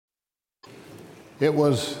It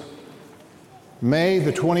was May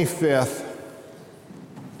the 25th,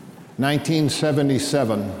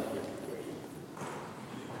 1977,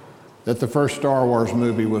 that the first Star Wars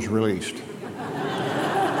movie was released.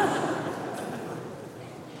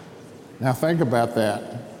 Now think about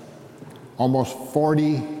that. Almost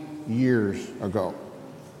 40 years ago.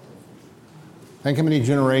 Think how many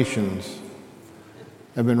generations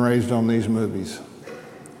have been raised on these movies.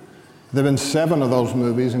 There have been 7 of those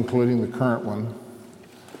movies, including the current one.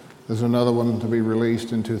 There's another one to be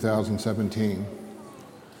released in 2017.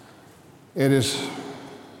 It has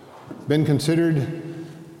been considered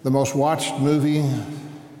the most watched movie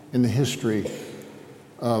in the history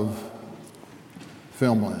of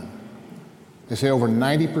filmland. They say over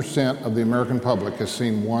 90% of the American public has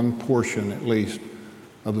seen one portion, at least,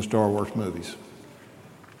 of the Star Wars movies.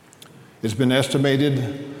 It's been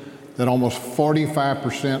estimated that almost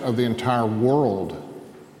 45% of the entire world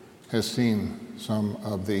has seen some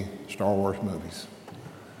of the Star Wars movies.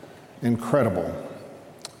 Incredible.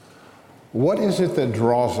 What is it that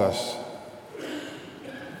draws us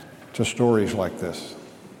to stories like this?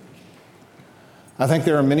 I think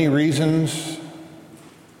there are many reasons,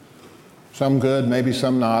 some good, maybe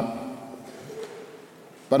some not.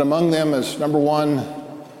 But among them is, number one,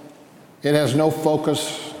 it has no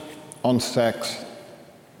focus on sex.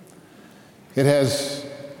 It has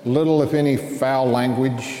little, if any, foul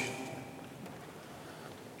language.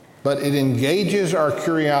 But it engages our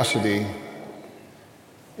curiosity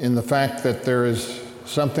in the fact that there is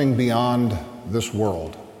something beyond this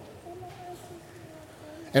world.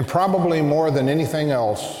 And probably more than anything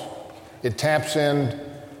else, it taps in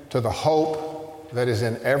to the hope that is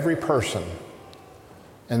in every person,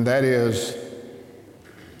 and that is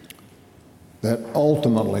that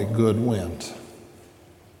ultimately good wins,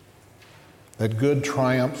 that good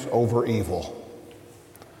triumphs over evil.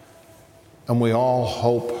 And we all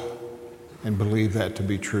hope and believe that to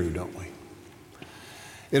be true, don't we?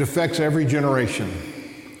 It affects every generation.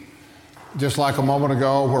 Just like a moment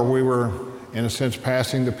ago where we were, in a sense,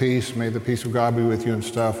 passing the peace, may the peace of God be with you and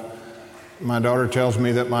stuff. My daughter tells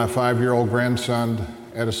me that my 5-year-old grandson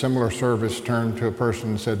at a similar service turned to a person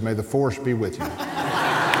and said, "May the force be with you."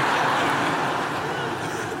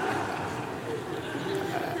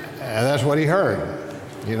 And that's what he heard,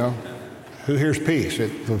 you know. Who hears peace?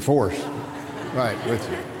 The force, right, with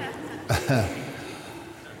you.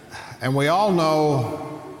 And we all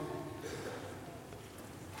know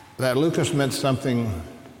that Lucas meant something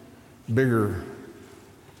bigger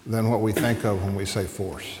than what we think of when we say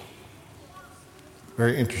force.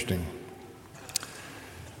 Very interesting.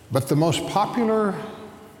 But the most popular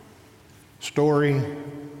story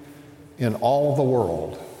in all the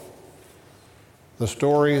world, the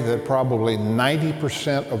story that probably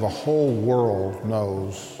 90% of the whole world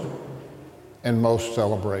knows and most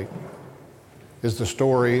celebrate, is the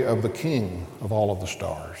story of the King of all of the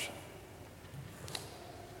stars.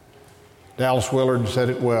 Dallas Willard said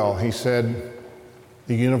it well. He said,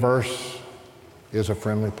 "The universe is a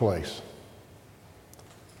friendly place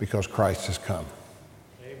because Christ has come."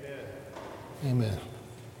 Amen. Amen.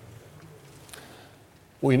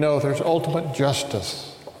 We know there's ultimate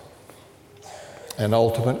justice and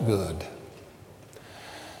ultimate good.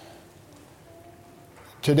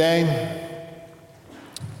 Today,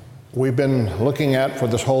 we've been looking at, for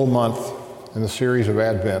this whole month in the series of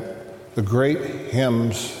Advent, the great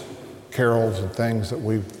hymns, carols, and things that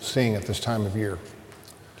we sing at this time of year.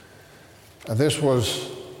 This was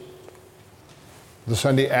the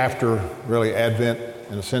Sunday after, really, Advent,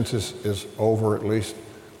 in a sense, is over, at least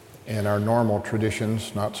in our normal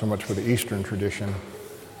traditions, not so much for the Eastern tradition.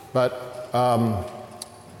 But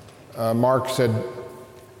Mark said,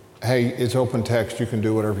 "Hey, it's open text, you can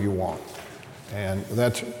do whatever you want." And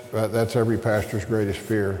that's every pastor's greatest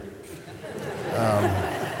fear.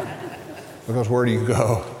 Because where do you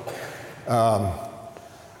go?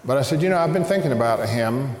 But I said, I've been thinking about a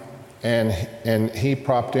hymn, and he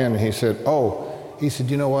popped in and he said, he said,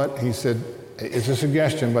 you know what? He said, it's a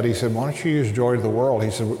suggestion, but he said, why don't you use Joy to the World?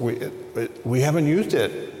 He said, we haven't used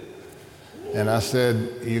it. And I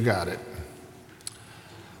said, you got it.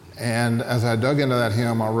 And as I dug into that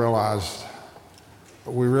hymn, I realized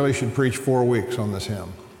we really should preach 4 weeks on this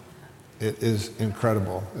hymn. It is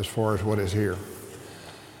incredible as far as what is here.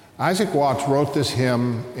 Isaac Watts wrote this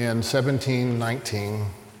hymn in 1719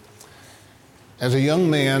 as a young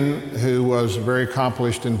man who was very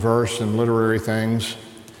accomplished in verse and literary things.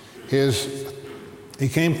 He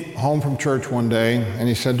came home from church one day and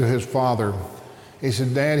he said to his father, he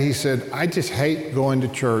said, "Dad," he said, "I just hate going to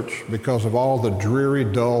church because of all the dreary,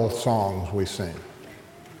 dull songs we sing."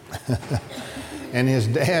 And his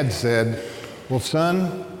dad said, Well, son,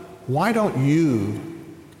 why don't you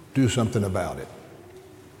do something about it?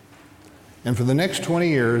 And for the next 20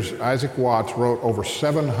 years, Isaac Watts wrote over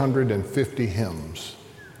 750 hymns.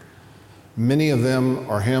 Many of them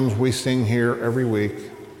are hymns we sing here every week.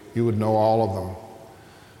 You would know all of them.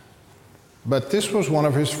 But this was one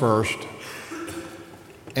of his first,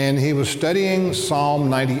 and he was studying Psalm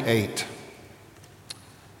 98.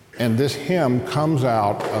 And this hymn comes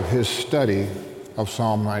out of his study of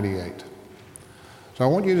Psalm 98. So I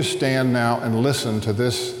want you to stand now and listen to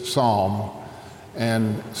this psalm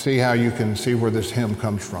and see how you can see where this hymn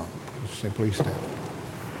comes from. Simply stand.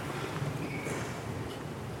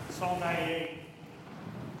 Psalm 98.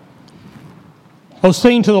 Oh,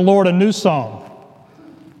 sing to the Lord a new song,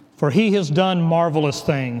 for he has done marvelous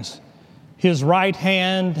things. His right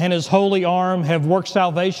hand and his holy arm have worked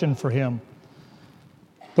salvation for him.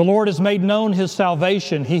 The Lord has made known his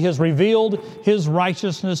salvation. He has revealed his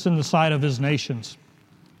righteousness in the sight of his nations.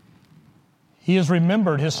 He has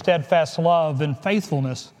remembered his steadfast love and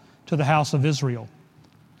faithfulness to the house of Israel.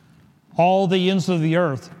 All the ends of the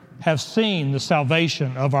earth have seen the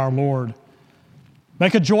salvation of our Lord.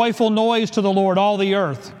 Make a joyful noise to the Lord, all the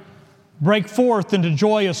earth. Break forth into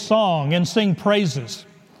joyous song and sing praises.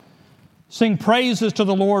 Sing praises to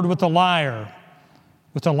the Lord with the lyre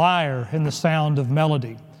and the sound of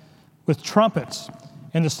melody, with trumpets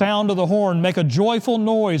and the sound of the horn. Make a joyful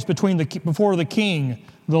noise before the King,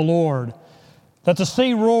 the Lord. Let the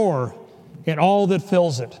sea roar and all that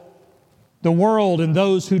fills it, the world and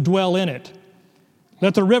those who dwell in it.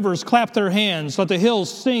 Let the rivers clap their hands. Let the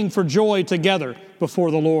hills sing for joy together before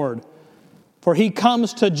the Lord. For he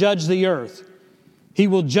comes to judge the earth. He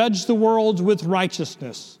will judge the worlds with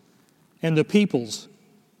righteousness and the peoples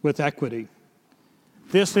with equity.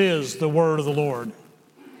 This is the word of the Lord.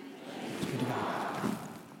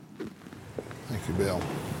 Thank you, Bill.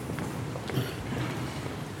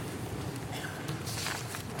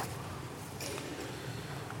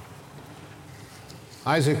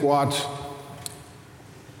 Isaac Watts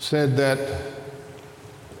said that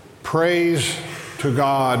praise to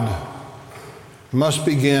God must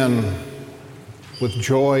begin with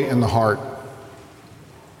joy in the heart.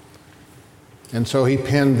 And so he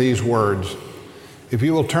penned these words. If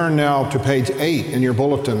you will turn now to page 8 in your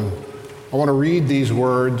bulletin, I want to read these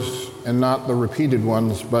words, and not the repeated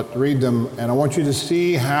ones, but read them, and I want you to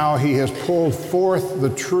see how he has pulled forth the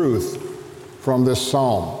truth from this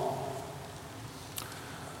psalm.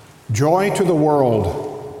 Joy to the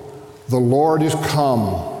world, the Lord is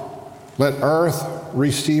come. Let earth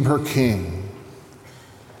receive her King.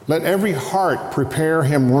 Let every heart prepare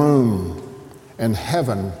him room, and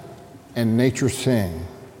heaven and nature sing.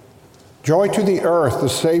 Joy to the earth, the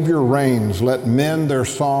Savior reigns. Let men their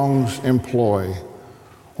songs employ,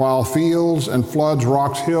 while fields and floods,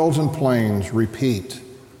 rocks, hills, and plains repeat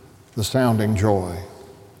the sounding joy.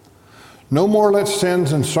 No more let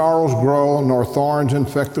sins and sorrows grow, nor thorns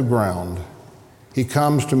infect the ground. He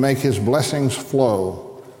comes to make his blessings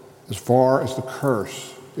flow as far as the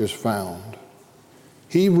curse is found.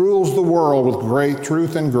 He rules the world with great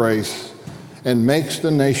truth and grace, and makes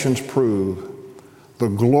the nations prove the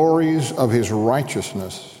glories of his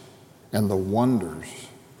righteousness and the wonders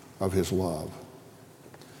of his love.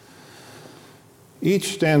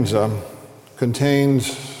 Each stanza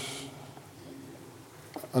contains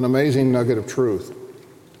an amazing nugget of truth.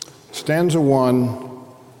 Stanza 1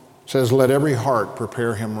 says, let every heart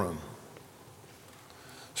prepare him room.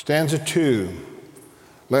 Stanza 2,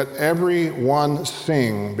 let everyone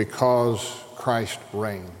sing because Christ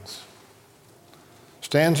reigns.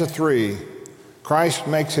 Stanza 3, Christ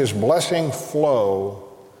makes his blessing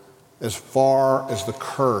flow as far as the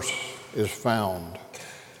curse is found.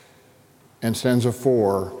 And stanza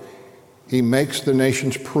 4, he makes the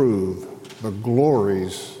nations prove the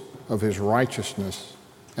glories of his righteousness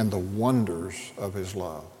and the wonders of his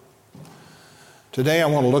love. Today I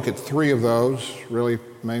want to look at 3 of those, really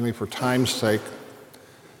mainly for time's sake.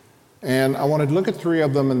 And I want to look at 3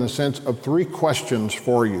 of them in the sense of 3 questions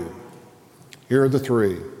for you. Here are the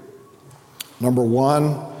 3. Number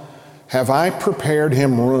 1, have I prepared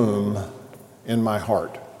him room in my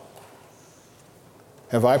heart?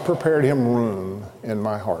 Have I prepared him room in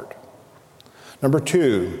my heart? Number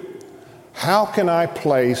 2, how can I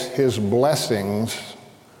place his blessings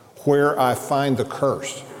where I find the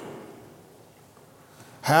curse?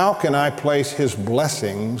 How can I place his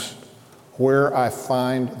blessings where I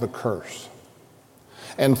find the curse?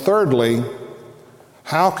 And thirdly,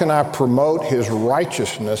 how can I promote his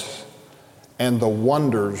righteousness and the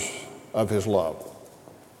wonders of his love?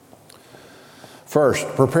 First,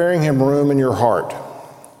 preparing him room in your heart.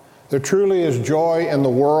 There truly is joy in the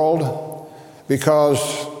world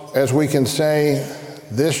because, as we can say,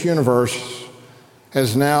 this universe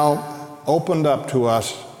has now opened up to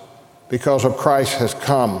us because of Christ has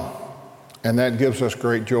come, and that gives us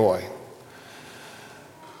great joy.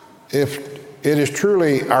 If it is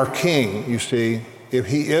truly our King, you see, if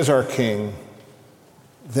he is our King,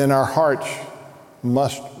 then our hearts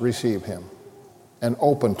must receive him and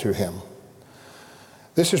open to him.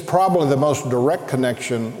 This is probably the most direct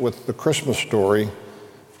connection with the Christmas story,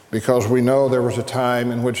 because we know there was a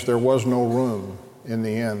time in which there was no room in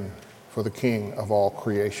the inn for the King of all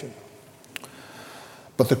creation.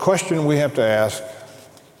 But the question we have to ask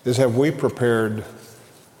is, have we prepared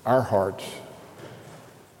our hearts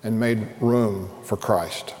and made room for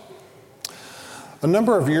Christ? A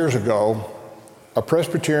number of years ago, a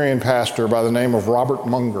Presbyterian pastor by the name of Robert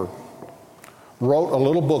Munger wrote a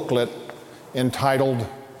little booklet entitled,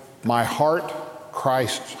 "My Heart,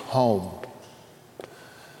 Christ's Home."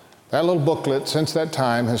 That little booklet, since that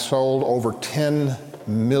time, has sold over 10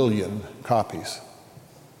 million copies.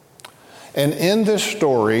 And in this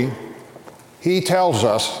story, he tells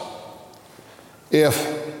us when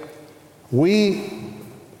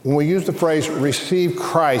we use the phrase receive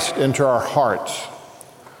Christ into our hearts,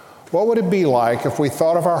 what would it be like if we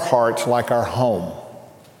thought of our hearts like our home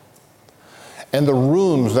and the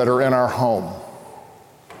rooms that are in our home?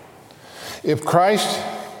 If Christ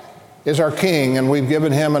is our King and we've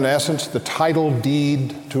given him, in essence, the title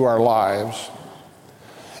deed to our lives,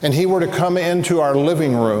 and he were to come into our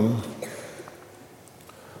living room,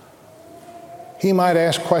 he might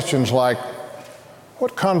ask questions like,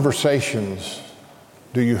 what conversations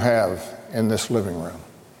do you have in this living room?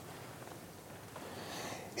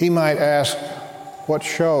 He might ask, what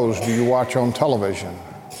shows do you watch on television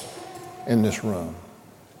in this room?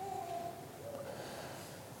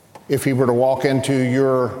 If he were to walk into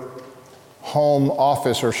your home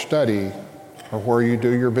office or study, or where you do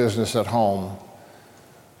your business at home,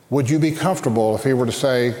 would you be comfortable if he were to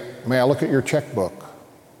say, may I look at your checkbook?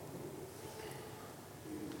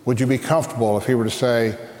 Would you be comfortable if he were to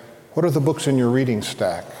say, what are the books in your reading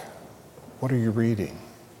stack? What are you reading?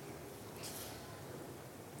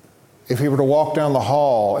 If he were to walk down the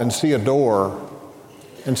hall and see a door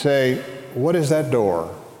and say, what is that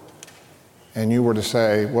door? And you were to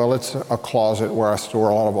say, well, it's a closet where I store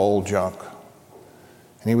a lot of old junk.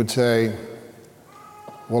 And he would say,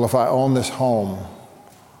 well, if I own this home,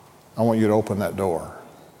 I want you to open that door.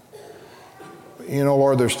 You know,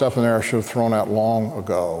 Lord, there's stuff in there I should have thrown out long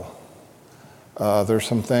ago. There's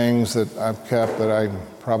some things that I've kept that I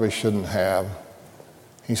probably shouldn't have.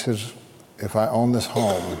 He says, if I own this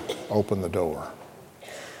home, open the door.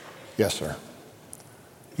 Yes, sir.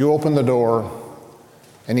 You open the door,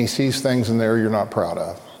 and he sees things in there you're not proud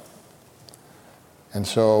of. And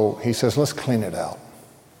so he says, let's clean it out.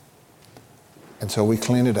 And so we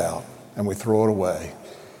clean it out, and we throw it away.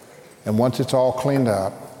 And once it's all cleaned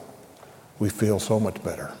out, we feel so much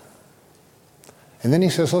better. And then he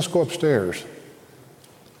says, let's go upstairs.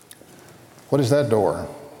 What is that door?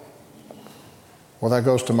 Well, that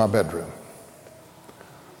goes to my bedroom.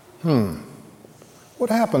 What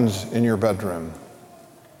happens in your bedroom?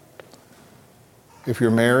 If you're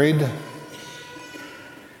married,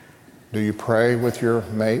 do you pray with your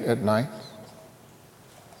mate at night?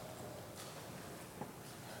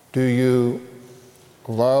 Do you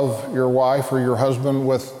love your wife or your husband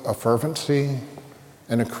with a fervency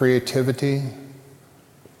and a creativity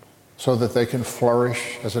so that they can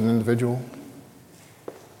flourish as an individual?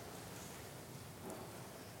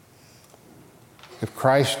 If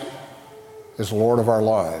Christ is Lord of our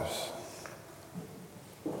lives,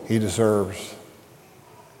 he deserves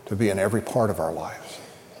to be in every part of our lives.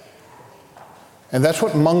 And that's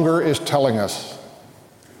what Munger is telling us,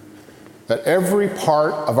 that every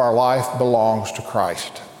part of our life belongs to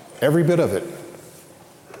Christ. Every bit of it.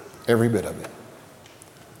 Every bit of it.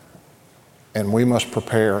 And we must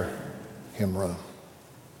prepare him room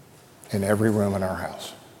in every room in our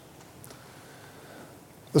house.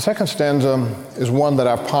 The second stanza is one that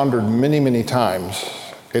I've pondered many, many times.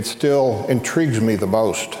 It still intrigues me the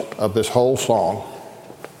most of this whole song.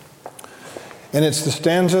 And it's the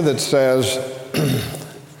stanza that says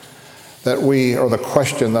or the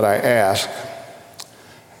question that I ask,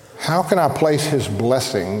 how can I place his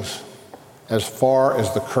blessings as far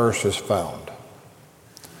as the curse is found?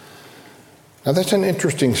 Now that's an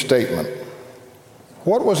interesting statement.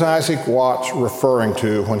 What was Isaac Watts referring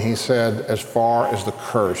to when he said, as far as the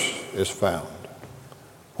curse is found?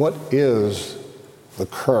 What is the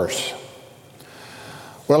curse?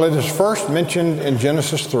 Well, it is first mentioned in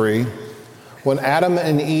Genesis 3 when Adam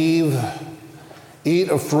and Eve eat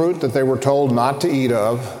of fruit that they were told not to eat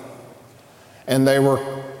of, And they were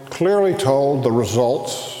clearly told the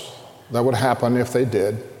results that would happen if they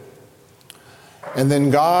did. And then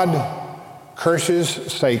God curses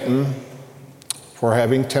Satan for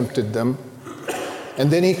having tempted them. And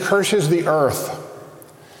then he curses the earth.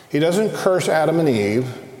 He doesn't curse Adam and Eve,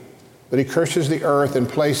 but he curses the earth and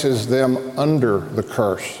places them under the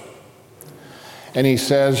curse. And he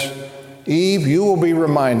says, Eve, you will be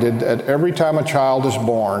reminded at every time a child is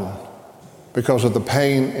born, because of the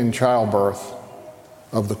pain in childbirth,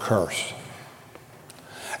 of the curse.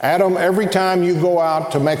 Adam, every time you go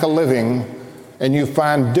out to make a living and you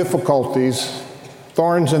find difficulties,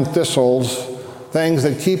 thorns and thistles, things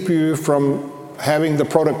that keep you from having the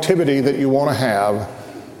productivity that you want to have,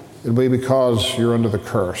 it'll be because you're under the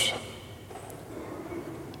curse.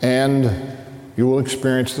 And you will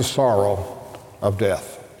experience the sorrow of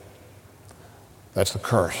death. That's the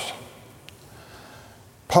curse.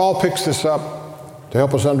 Paul picks this up to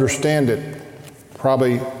help us understand it,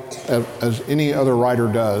 probably as any other writer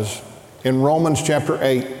does, in Romans chapter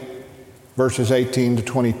 8, verses 18 to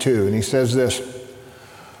 22. And he says this,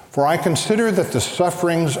 "For I consider that the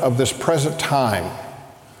sufferings of this present time,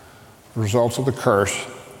 the results of the curse,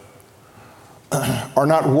 are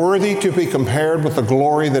not worthy to be compared with the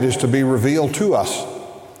glory that is to be revealed to us.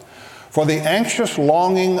 For the anxious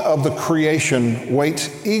longing of the creation waits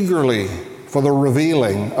eagerly for the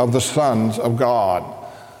revealing of the sons of God."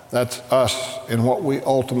 That's us in what we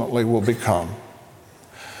ultimately will become.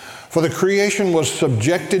 "For the creation was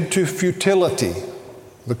subjected to futility,"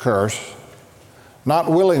 the curse,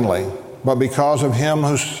 "not willingly, but because of him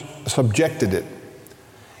who subjected it,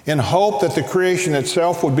 in hope that the creation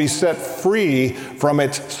itself would be set free from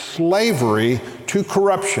its slavery to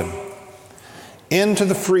corruption into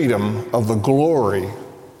the freedom of the glory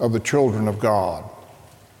of the children of God."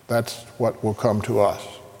 That's what will come to us.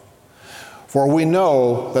 "For we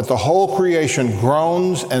know that the whole creation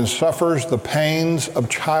groans and suffers the pains of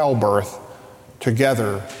childbirth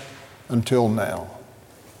together until now."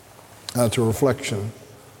 That's a reflection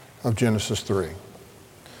of Genesis 3.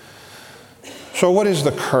 So what is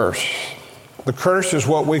the curse? The curse is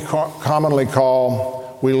what we commonly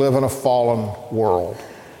call, we live in a fallen world.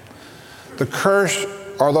 The curse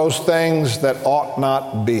are those things that ought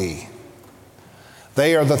not be.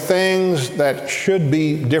 They are the things that should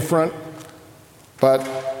be different, but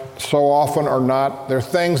so often are not. They're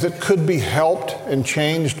things that could be helped and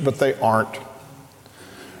changed, but they aren't.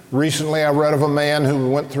 Recently, I read of a man who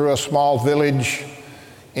went through a small village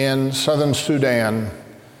in southern Sudan,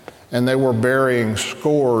 and they were burying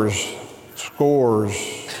scores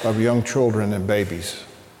of young children and babies.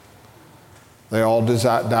 They all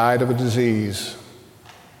died of a disease.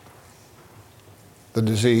 The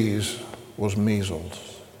disease was measles.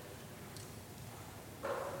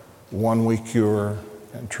 One we cure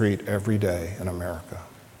and treat every day in America.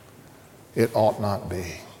 It ought not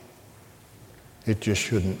be. It just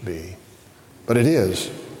shouldn't be. But it is.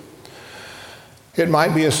 It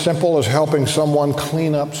might be as simple as helping someone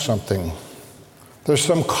clean up something. There's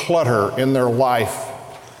some clutter in their life,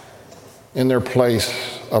 in their place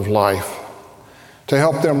of life, to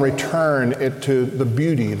help them return it to the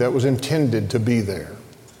beauty that was intended to be there.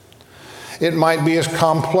 It might be as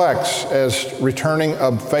complex as returning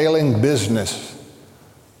a failing business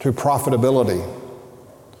to profitability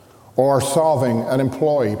or solving an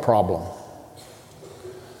employee problem.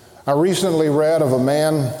 I recently read of a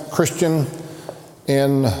man, Christian,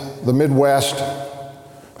 in the Midwest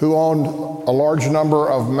who owned a large number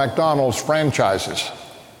of McDonald's franchises.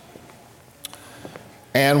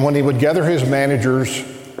 And when he would gather his managers,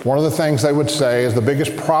 one of the things they would say is the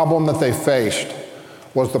biggest problem that they faced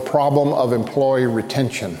was the problem of employee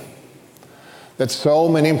retention. That so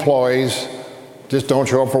many employees just don't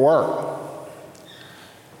show up for work.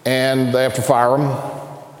 And they have to fire them,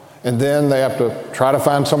 and then they have to try to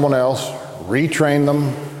find someone else, retrain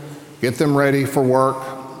them, get them ready for work,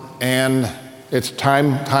 and it's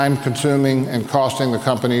time consuming and costing the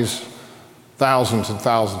companies thousands and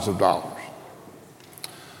thousands of dollars.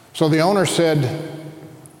 So the owner said,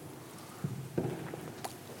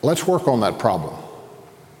 let's work on that problem.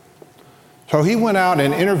 So he went out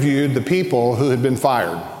and interviewed the people who had been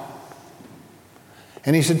fired.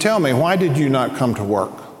 And he said, tell me, why did you not come to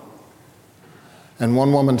work? And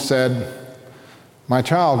one woman said, my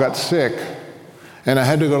child got sick and I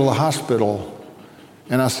had to go to the hospital,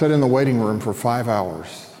 and I sat in the waiting room for 5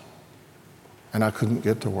 hours and I couldn't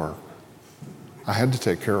get to work. I had to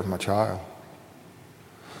take care of my child.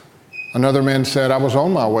 Another man said, I was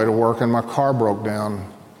on my way to work and my car broke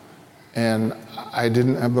down and I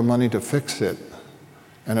didn't have the money to fix it,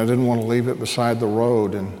 and I didn't want to leave it beside the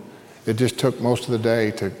road, and it just took most of the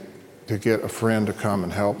day to to get a friend to come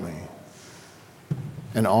and help me.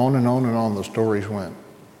 And on and on and on the stories went.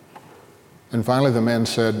 And finally the man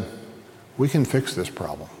said, we can fix this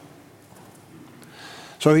problem.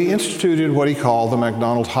 So he instituted what he called the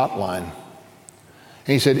McDonald's hotline. And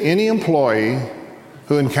he said, any employee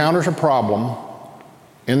who encounters a problem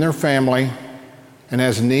in their family and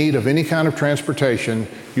has need of any kind of transportation,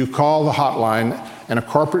 you call the hotline and a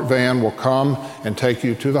corporate van will come and take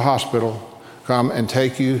you to the hospital, come and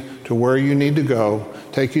take you to where you need to go,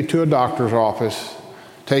 take you to a doctor's office,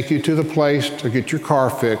 take you to the place to get your car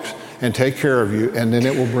fixed and take care of you, and then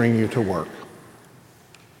it will bring you to work.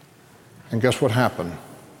 And guess what happened?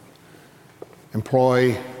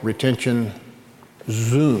 Employee retention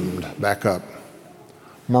zoomed back up.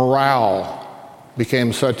 Morale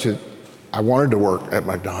became such that I wanted to work at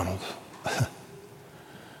McDonald's.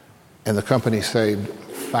 And the company saved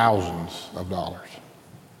thousands of dollars.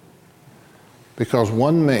 Because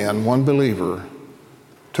one man, one believer,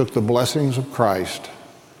 took the blessings of Christ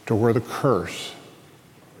to where the curse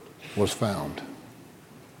was found.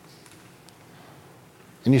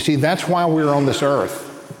 And you see, that's why we're on this earth.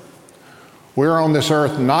 We're on this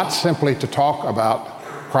earth not simply to talk about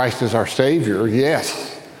Christ as our Savior,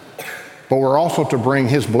 yes, but we're also to bring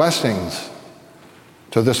His blessings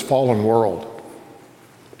to this fallen world.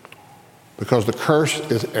 Because the curse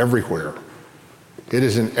is everywhere. It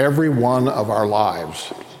is in every one of our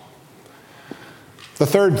lives. The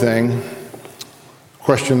third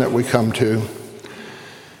question that we come to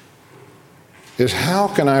is, how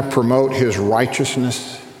can I promote His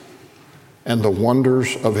righteousness and the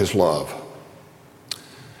wonders of His love?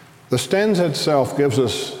 The stanza itself gives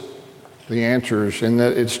us the answers in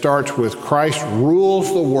that it starts with Christ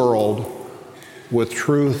rules the world with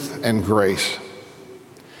truth and grace.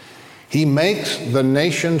 He makes the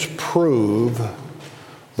nations prove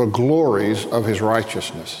the glories of His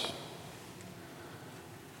righteousness.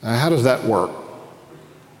 Now, how does that work?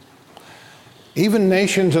 Even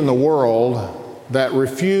nations in the world that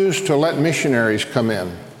refuse to let missionaries come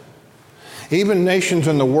in, even nations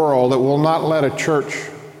in the world that will not let a church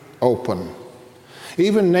open,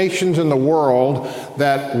 even nations in the world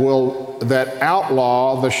that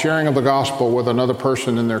outlaw the sharing of the gospel with another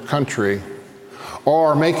person in their country,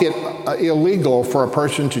 or make it illegal for a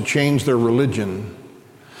person to change their religion.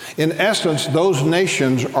 In essence, those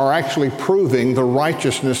nations are actually proving the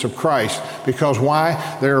righteousness of Christ. Because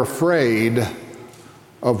why? They're afraid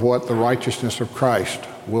of what the righteousness of Christ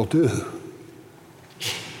will do.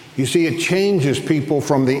 You see, it changes people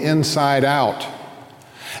from the inside out.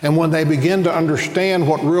 And when they begin to understand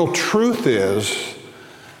what real truth is,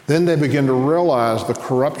 then they begin to realize the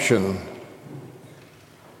corruption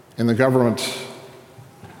in the governments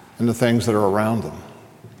and the things that are around them.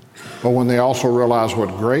 But when they also realize what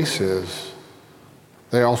grace is,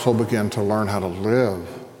 they also begin to learn how to live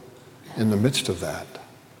in the midst of that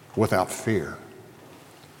without fear.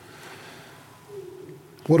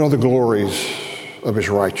 What are the glories of His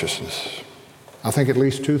righteousness? I think at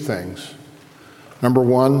least two things. Number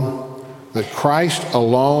one, that Christ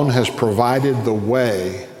alone has provided the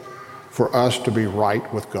way for us to be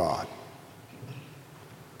right with God.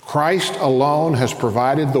 Christ alone has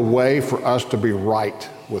provided the way for us to be right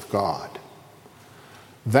with God.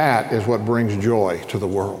 That is what brings joy to the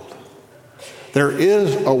world. There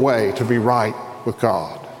is a way to be right with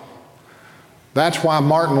God. That's why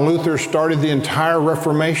Martin Luther started the entire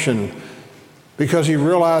Reformation, because he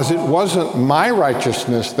realized it wasn't my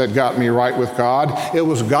righteousness that got me right with God. It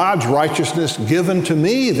was God's righteousness given to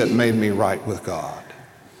me that made me right with God.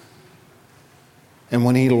 And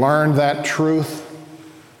when he learned that truth,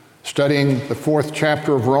 studying the 4th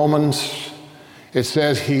chapter of Romans, it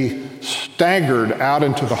says he staggered out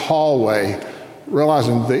into the hallway,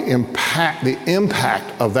 realizing the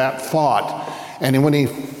impact of that thought. And when he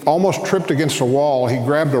almost tripped against a wall, he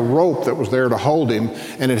grabbed a rope that was there to hold him,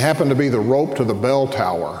 and it happened to be the rope to the bell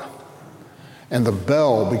tower. And the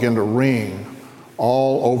bell began to ring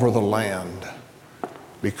all over the land,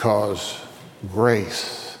 because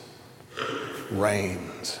grace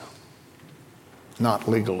reigns, not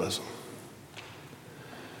legalism.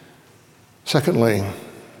 Secondly,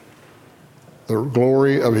 the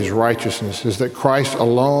glory of His righteousness is that Christ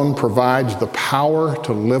alone provides the power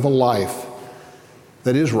to live a life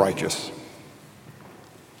that is righteous,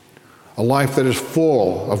 a life that is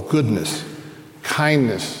full of goodness,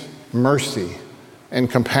 kindness, mercy, and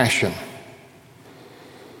compassion.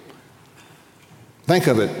 Think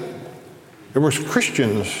of it. There was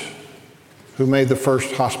Christians who made the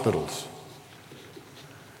first hospitals.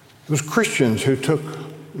 It was Christians who took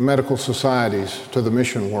medical societies to the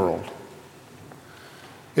mission world.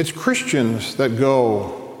 It's Christians that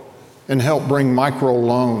go and help bring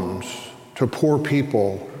microloans to poor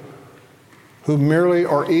people who merely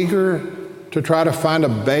are eager to try to find a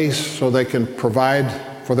base so they can provide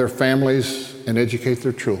for their families and educate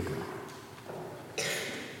their children.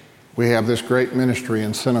 We have this great ministry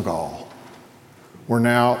in Senegal, where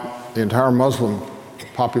now the entire Muslim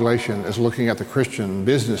population is looking at the Christian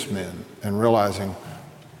businessmen and realizing,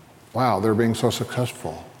 wow, they're being so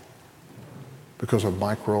successful because of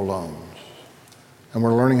microloans. And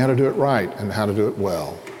we're learning how to do it right and how to do it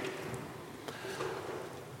well.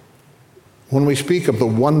 When we speak of the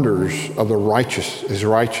wonders of his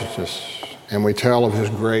righteousness, and we tell of his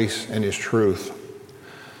grace and his truth,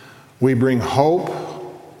 we bring hope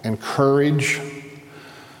and courage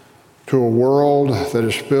to a world that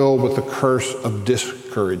is filled with the curse of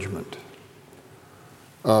discouragement,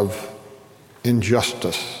 of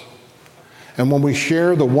injustice. And when we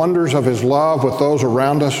share the wonders of his love with those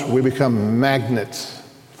around us, we become magnets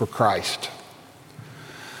for Christ.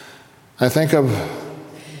 I think of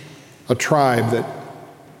a tribe that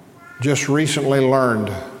just recently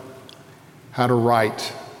learned how to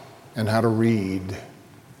write and how to read,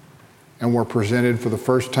 and were presented for the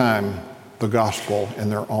first time the gospel in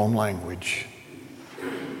their own language.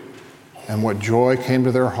 And what joy came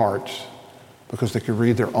to their hearts because they could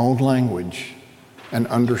read their own language and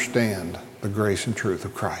understand the grace and truth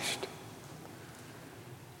of Christ.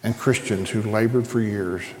 And Christians who labored for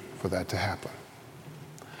years for that to happen.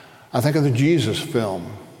 I think of the Jesus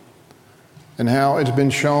film and how it's been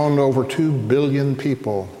shown to over 2 billion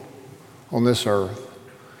people on this earth.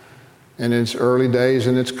 In its early days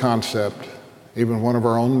in its concept, even one of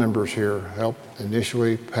our own members here helped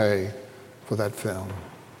initially pay for that film.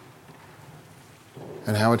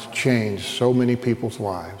 And how it's changed so many people's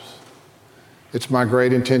lives. It's my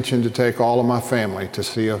great intention to take all of my family to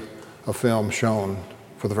see a film shown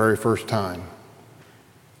for the very first time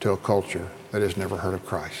to a culture that has never heard of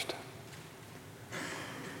Christ.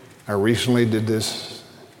 I recently did this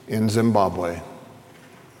in Zimbabwe.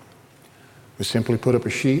 We simply put up a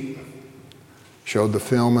sheet, showed the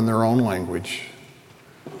film in their own language,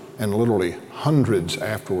 and literally hundreds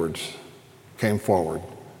afterwards came forward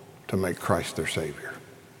to make Christ their Savior.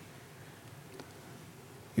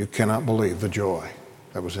 You cannot believe the joy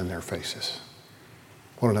that was in their faces.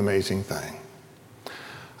 What an amazing thing.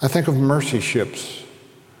 I think of mercy ships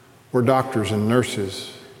where doctors and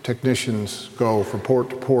nurses, technicians go from port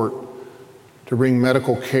to port to bring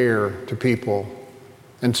medical care to people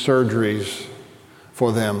and surgeries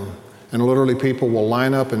for them. And literally people will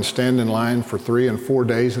line up and stand in line for 3 and 4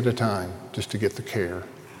 days at a time just to get the care.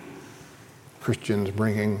 Christians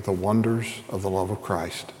bringing the wonders of the love of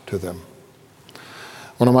Christ to them.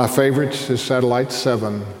 One of my favorites is Satellite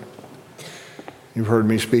 7. You've heard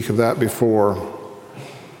me speak of that before,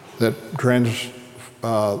 that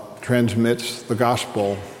transmits the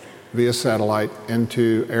gospel via satellite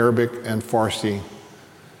into Arabic and Farsi.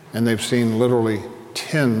 And they've seen literally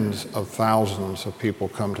tens of thousands of people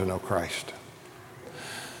come to know Christ.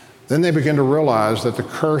 Then they begin to realize that the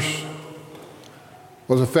curse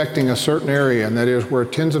was affecting a certain area, and that is where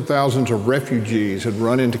tens of thousands of refugees had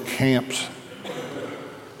run into camps.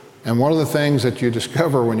 And one of the things that you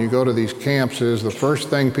discover when you go to these camps is the first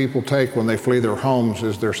thing people take when they flee their homes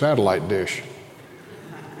is their satellite dish.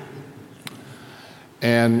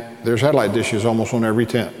 And there's satellite dishes almost on every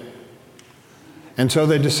tent. And so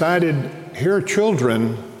they decided, here are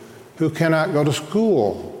children who cannot go to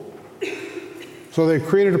school. So they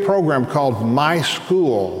created a program called My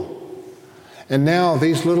School. And now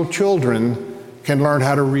these little children can learn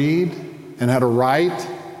how to read and how to write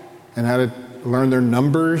and how to learn their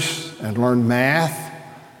numbers and learn math.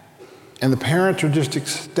 And the parents are just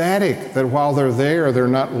ecstatic that while they're there, they're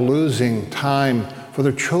not losing time for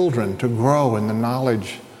their children to grow in the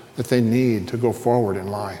knowledge that they need to go forward in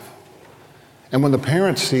life. And when the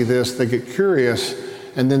parents see this, they get curious,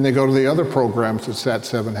 and then they go to the other programs that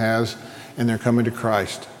Sat7 has, and they're coming to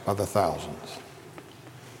Christ by the thousands.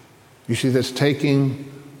 You see, that's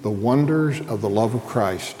taking the wonders of the love of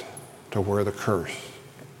Christ to where the curse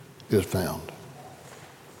is found.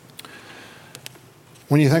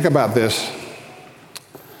 When you think about this,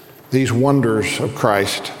 these wonders of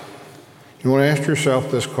Christ, you want to ask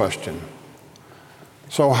yourself this question.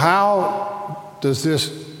 So how does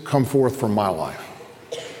this come forth from my life?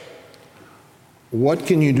 What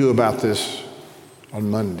can you do about this on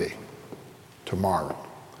Monday, tomorrow?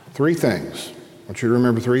 3 things. I want you to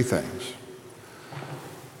remember 3 things.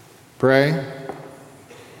 Pray,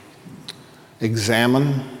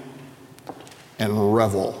 examine, and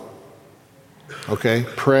revel. Okay?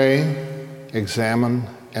 Pray, examine,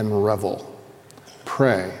 and revel.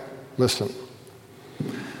 Pray. Listen.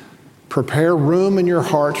 prepare room in your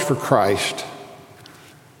hearts for Christ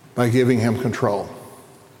by giving him control.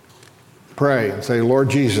 Pray and say, Lord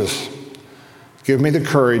Jesus, give me the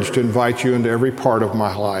courage to invite you into every part of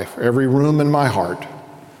my life, every room in my heart,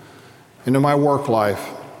 into my work life,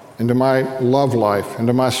 into my love life,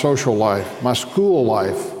 into my social life, my school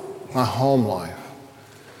life, my home life.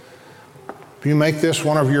 If you make this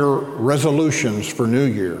one of your resolutions for New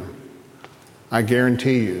Year, I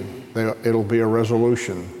guarantee you that it'll be a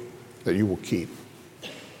resolution that you will keep.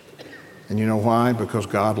 And you know why? Because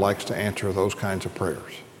God likes to answer those kinds of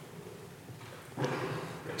prayers.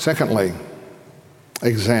 Secondly,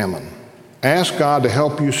 examine. Ask God to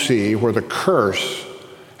help you see where the curse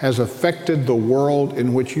has affected the world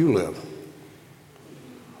in which you live.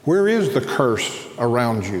 Where is the curse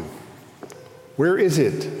around you? Where is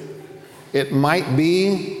it? It might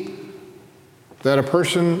be that a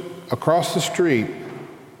person across the street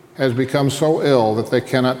has become so ill that they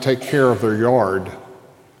cannot take care of their yard,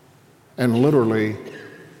 and literally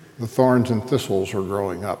the thorns and thistles are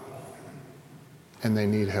growing up, and they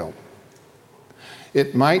need help.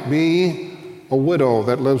 It might be a widow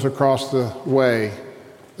that lives across the way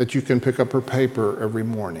that you can pick up her paper every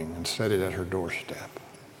morning and set it at her doorstep.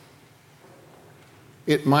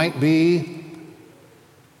 It might be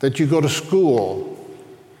that you go to school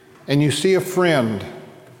and you see a friend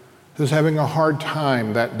who's having a hard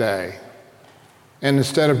time that day, and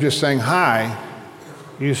instead of just saying hi,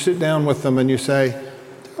 you sit down with them and you say,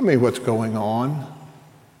 tell me what's going on,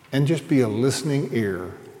 and just be a listening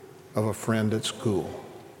ear of a friend at school.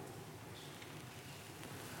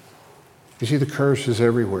 You see, the curse is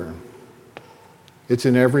everywhere. It's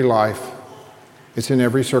in every life. It's in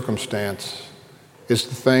every circumstance. It's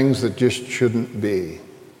the things that just shouldn't be.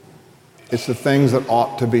 It's the things that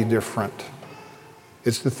ought to be different.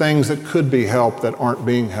 It's the things that could be helped that aren't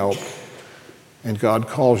being helped. And God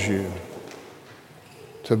calls you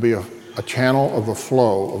to be a channel of the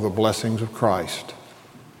flow of the blessings of Christ,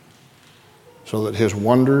 so that his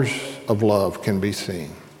wonders of love can be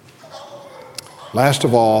seen. Last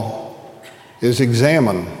of all is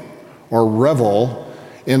examine or revel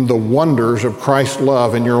in the wonders of Christ's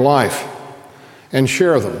love in your life and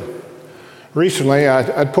share them. Recently,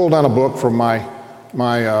 I pulled out a book from my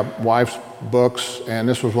wife's books, and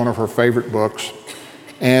this was one of her favorite books,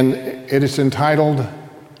 and it is entitled,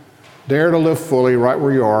 Dare to Live Fully Right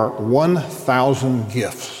Where You Are, 1,000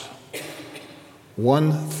 Gifts.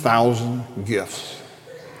 1,000 gifts.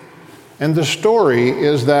 And the story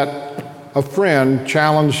is that a friend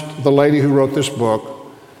challenged the lady who wrote this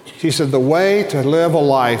book. She said, the way to live a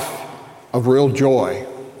life of real joy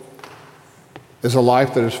is a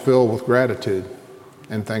life that is filled with gratitude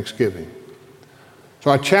and thanksgiving. So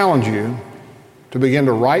I challenge you to begin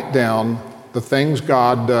to write down the things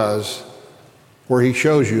God does where he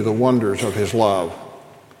shows you the wonders of his love,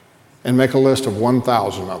 and make a list of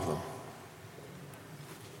 1,000 of them.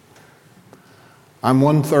 I'm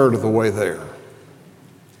 1/3 of the way there.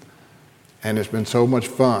 And it's been so much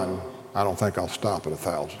fun, I don't think I'll stop at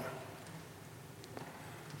 1,000.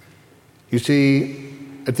 You see,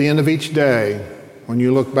 at the end of each day, when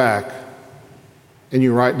you look back and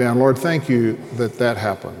you write down, Lord, thank you that that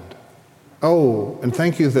happened. Oh, and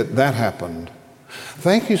thank you that that happened.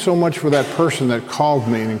 Thank you so much for that person that called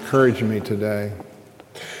me and encouraged me today.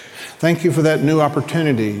 Thank you for that new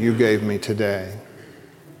opportunity you gave me today.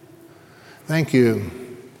 Thank you.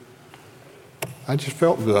 I just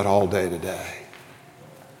felt good all day today.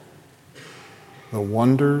 The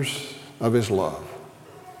wonders of his love.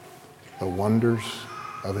 The wonders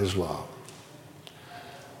of his love.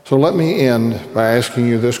 So let me end by asking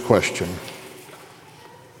you this question.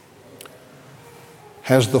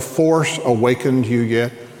 Has the force awakened you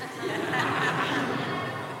yet?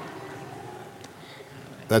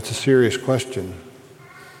 That's a serious question,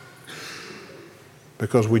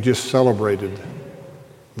 because we just celebrated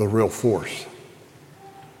the real force.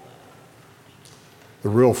 The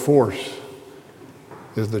real force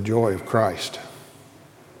is the joy of Christ.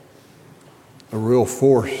 The real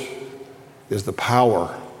force is the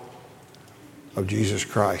power of Jesus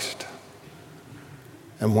Christ.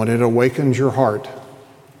 And when it awakens your heart,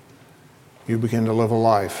 you begin to live a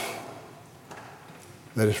life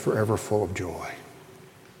that is forever full of joy.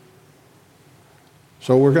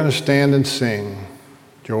 So we're going to stand and sing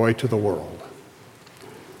Joy to the World.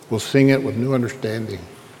 We'll sing it with new understanding.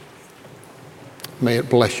 May it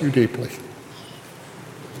bless you deeply.